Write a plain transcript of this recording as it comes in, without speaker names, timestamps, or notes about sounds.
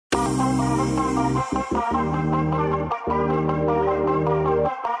Hi,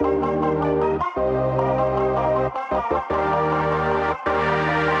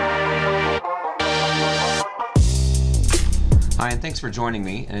 and thanks for joining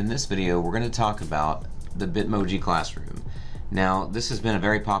me. And in this video, we're going to talk about the Bitmoji classroom. Now, this has been a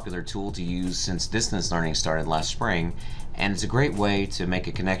very popular tool to use since distance learning started last spring, and it's a great way to make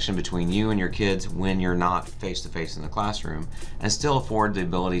a connection between you and your kids when you're not face-to-face in the classroom, and still afford the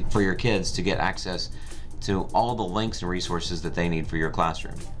ability for your kids to get access to all the links and resources that they need for your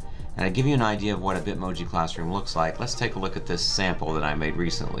classroom. And to give you an idea of what a Bitmoji classroom looks like, let's take a look at this sample that I made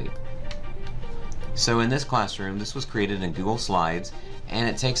recently. So in this classroom, this was created in Google Slides, and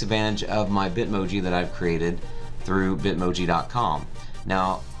it takes advantage of my Bitmoji that I've created through Bitmoji.com.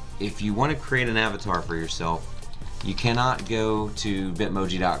 Now, if you want to create an avatar for yourself, you cannot go to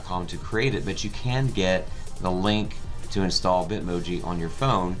Bitmoji.com to create it, but you can get the link to install Bitmoji on your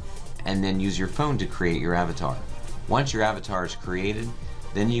phone and then use your phone to create your avatar. Once your avatar is created,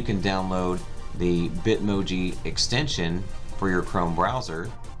 then you can download the Bitmoji extension for your Chrome browser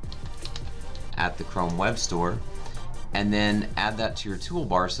at the Chrome Web Store, and then add that to your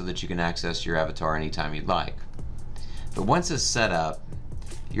toolbar so that you can access your avatar anytime you'd like. But once it's set up,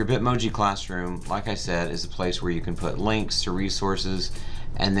 your Bitmoji classroom, like I said, is a place where you can put links to resources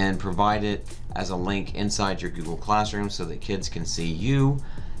and then provide it as a link inside your Google Classroom so that kids can see you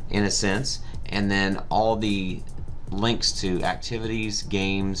in a sense, and then all the links to activities,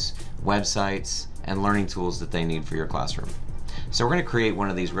 games, websites, and learning tools that they need for your classroom. So we're going to create one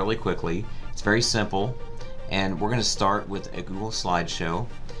of these really quickly. It's very simple, and we're going to start with a Google slideshow,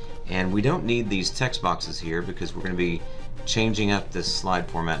 and we don't need these text boxes here because we're going to be changing up this slide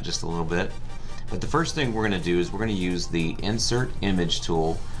format just a little bit. But the first thing we're going to do is we're going to use the insert image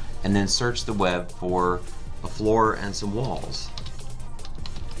tool and then search the web for a floor and some walls.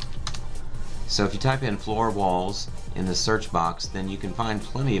 So if you type in floor walls in the search box, then you can find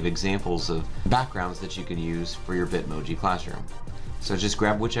plenty of examples of backgrounds that you can use for your Bitmoji classroom. So just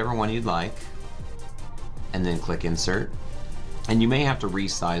grab whichever one you'd like and then click insert. And you may have to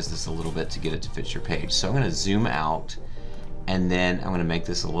resize this a little bit to get it to fit your page. So I'm going to zoom out, and then I'm going to make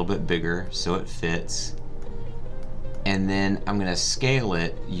this a little bit bigger so it fits. And then I'm going to scale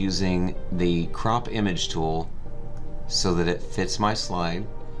it using the crop image tool so that it fits my slide.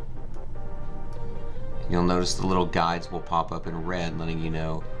 You'll notice the little guides will pop up in red letting you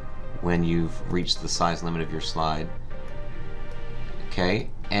know when you've reached the size limit of your slide.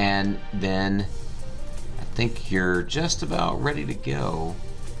 Okay, and then I think you're just about ready to go.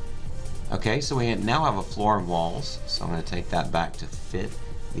 Okay, so we now have a floor and walls, so I'm going to take that back to fit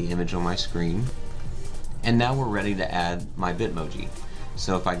the image on my screen. And now we're ready to add my Bitmoji.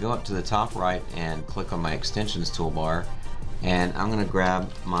 So if I go up to the top right and click on my extensions toolbar, and I'm going to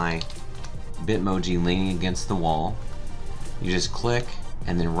grab my Bitmoji leaning against the wall, you just click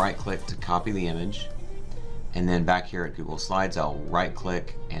and then right click to copy the image, and then back here at Google Slides I'll right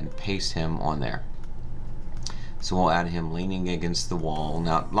click and paste him on there. So we'll add him leaning against the wall.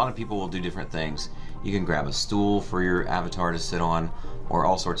 Now a lot of people will do different things. You can grab a stool for your avatar to sit on, or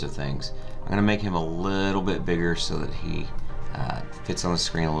all sorts of things. I'm going to make him a little bit bigger so that he fits on the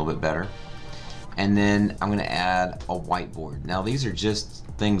screen a little bit better. And then I'm going to add a whiteboard. Now these are just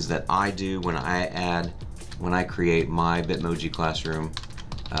things that I do when I create my Bitmoji classroom,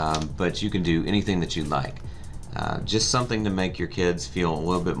 but you can do anything that you like. Just something to make your kids feel a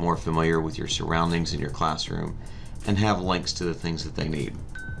little bit more familiar with your surroundings in your classroom and have links to the things that they need.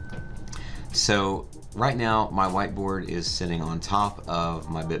 So right now my whiteboard is sitting on top of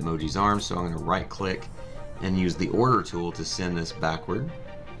my Bitmoji's arm, so I'm going to right click and use the order tool to send this backward.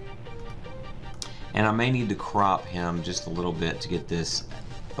 And I may need to crop him just a little bit to get this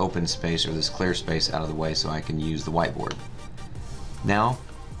open space or this clear space out of the way so I can use the whiteboard. Now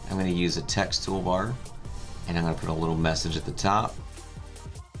I'm going to use a text toolbar, and I'm going to put a little message at the top.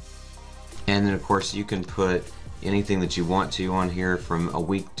 And then of course you can put anything that you want to on here from a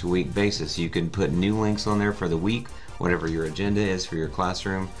week to week basis. You can put new links on there for the week, whatever your agenda is for your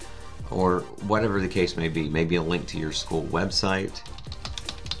classroom, or whatever the case may be. Maybe a link to your school website.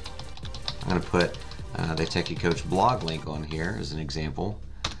 I'm going to put the Techy Coach blog link on here as an example.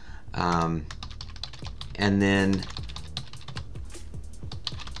 And then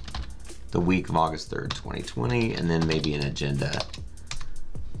the week of August 3rd, 2020, and then maybe an agenda.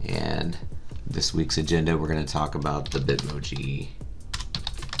 And this week's agenda, we're going to talk about the Bitmoji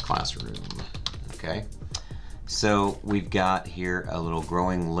classroom. Okay, so we've got here a little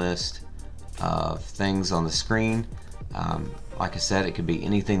growing list of things on the screen. Like I said, it could be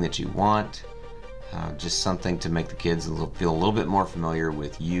anything that you want. just something to make the kids feel a little bit more familiar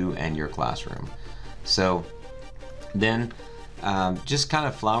with you and your classroom. So then just kind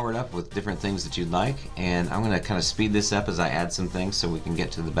of flower it up with different things that you'd like, and I'm going to kind of speed this up as I add some things so we can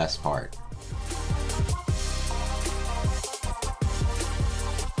get to the best part.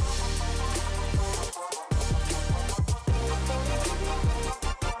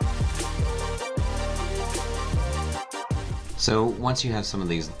 So once you have some of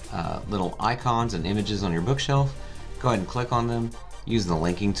these little icons and images on your bookshelf, go ahead and click on them. Use the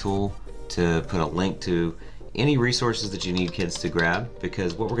linking tool to put a link to any resources that you need kids to grab,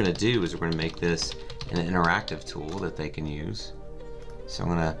 because what we're going to do is we're going to make this an interactive tool that they can use. So I'm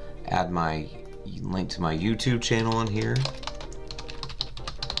going to add my link to my YouTube channel on here.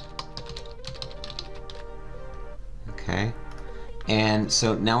 Okay. And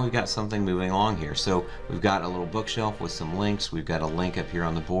so now we've got something moving along here. So we've got a little bookshelf with some links. We've got a link up here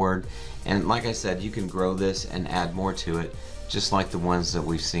on the board. And like I said, you can grow this and add more to it, just like the ones that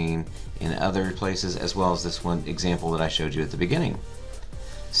we've seen in other places, as well as this one example that I showed you at the beginning.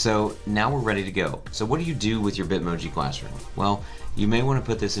 So now we're ready to go. So what do you do with your Bitmoji classroom? Well, you may want to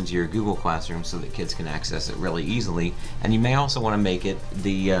put this into your Google Classroom so that kids can access it really easily. And you may also want to make it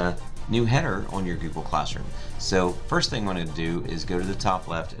the new header on your Google Classroom. So first thing I'm going to do is go to the top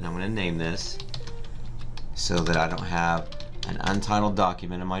left, and I'm going to name this so that I don't have an untitled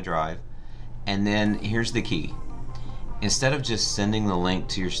document in my drive. And then here's the key. Instead of just sending the link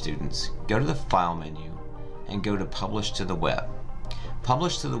to your students, go to the File menu and go to Publish to the Web.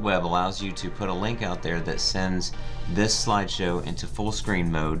 Publish to the Web allows you to put a link out there that sends this slideshow into full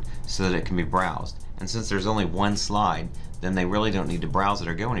screen mode so that it can be browsed. And since there's only one slide, then they really don't need to browse it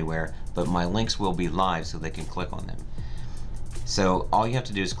or go anywhere, but my links will be live so they can click on them. So all you have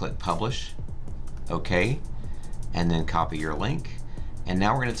to do is click Publish, OK, and then copy your link. And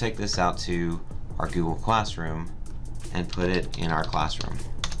now we're going to take this out to our Google Classroom and put it in our classroom.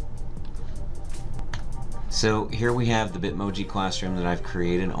 So here we have the Bitmoji classroom that I've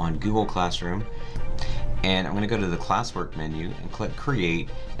created on Google Classroom. And I'm going to go to the classwork menu and click Create,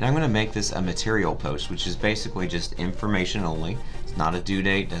 and I'm going to make this a material post, which is basically just information only. It's not a due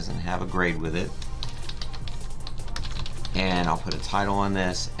date, doesn't have a grade with it. And I'll put a title on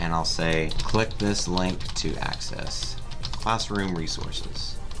this, and I'll say, click this link to access classroom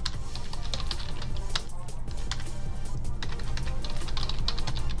resources.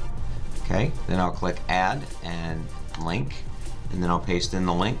 Okay, then I'll click Add and Link. And then I'll paste in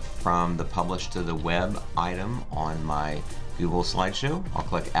the link from the Publish to the Web item on my Google slideshow. I'll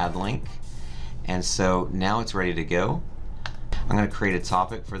click Add Link. And so now it's ready to go. I'm going to create a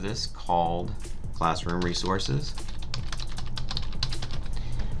topic for this called Classroom Resources,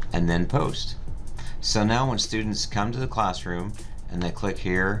 and then post. So now when students come to the classroom and they click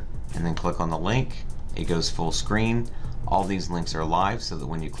here and then click on the link, it goes full screen. All these links are live so that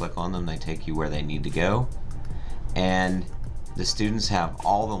when you click on them, they take you where they need to go. And the students have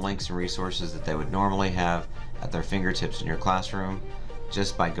all the links and resources that they would normally have at their fingertips in your classroom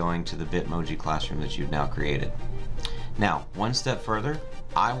just by going to the Bitmoji classroom that you've now created. Now, one step further,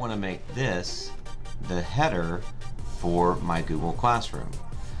 I want to make this the header for my Google Classroom.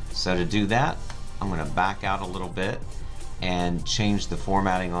 So to do that, I'm going to back out a little bit and change the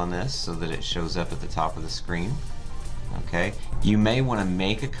formatting on this so that it shows up at the top of the screen. Okay, you may want to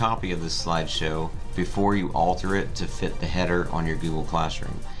make a copy of this slideshow before you alter it to fit the header on your Google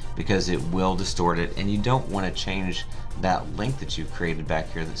Classroom, because it will distort it, and you don't want to change that link that you've created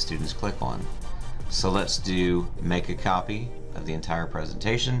back here that students click on. So let's do make a copy of the entire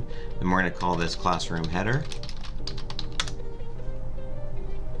presentation, and we're going to call this classroom header.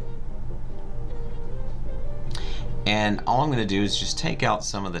 And all I'm going to do is just take out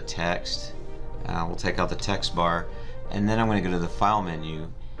some of the text. We'll take out the text bar, and then I'm going to go to the File menu,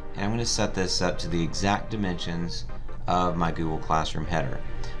 and I'm going to set this up to the exact dimensions of my Google Classroom header.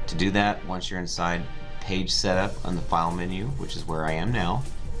 To do that, once you're inside Page Setup on the File menu, which is where I am now,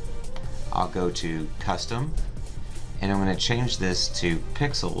 I'll go to Custom, and I'm going to change this to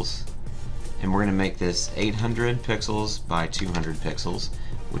pixels, and we're going to make this 800 pixels by 200 pixels,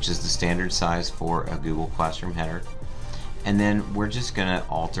 which is the standard size for a Google Classroom header. And then we're just going to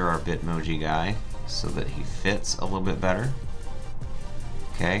alter our Bitmoji guy so that he fits a little bit better.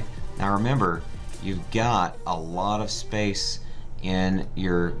 Okay, now remember, you've got a lot of space in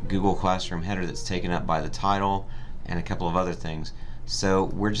your Google Classroom header that's taken up by the title and a couple of other things. So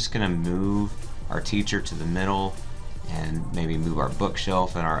we're just going to move our teacher to the middle and maybe move our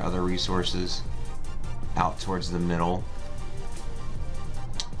bookshelf and our other resources out towards the middle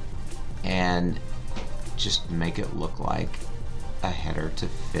and just make it look like a header to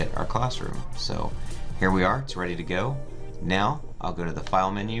fit our classroom. So here we are, it's ready to go. Now I'll go to the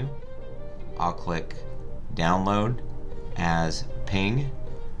File menu, I'll click Download as Ping.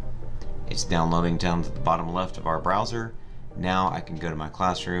 It's downloading down to the bottom left of our browser. Now I can go to my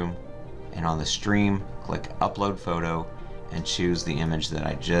classroom and on the stream click Upload Photo and choose the image that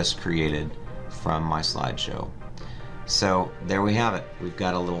I just created from my slideshow. So there we have it. We've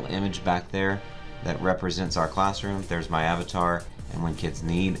got a little image back there that represents our classroom. There's my avatar, and when kids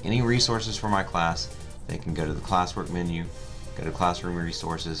need any resources for my class, they can go to the classwork menu, go to classroom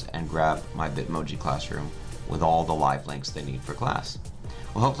resources, and grab my Bitmoji classroom with all the live links they need for class.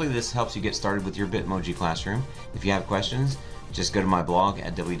 Well, hopefully this helps you get started with your Bitmoji classroom. If you have questions, just go to my blog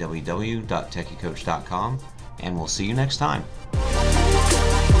at www.techycoach.com, and we'll see you next time.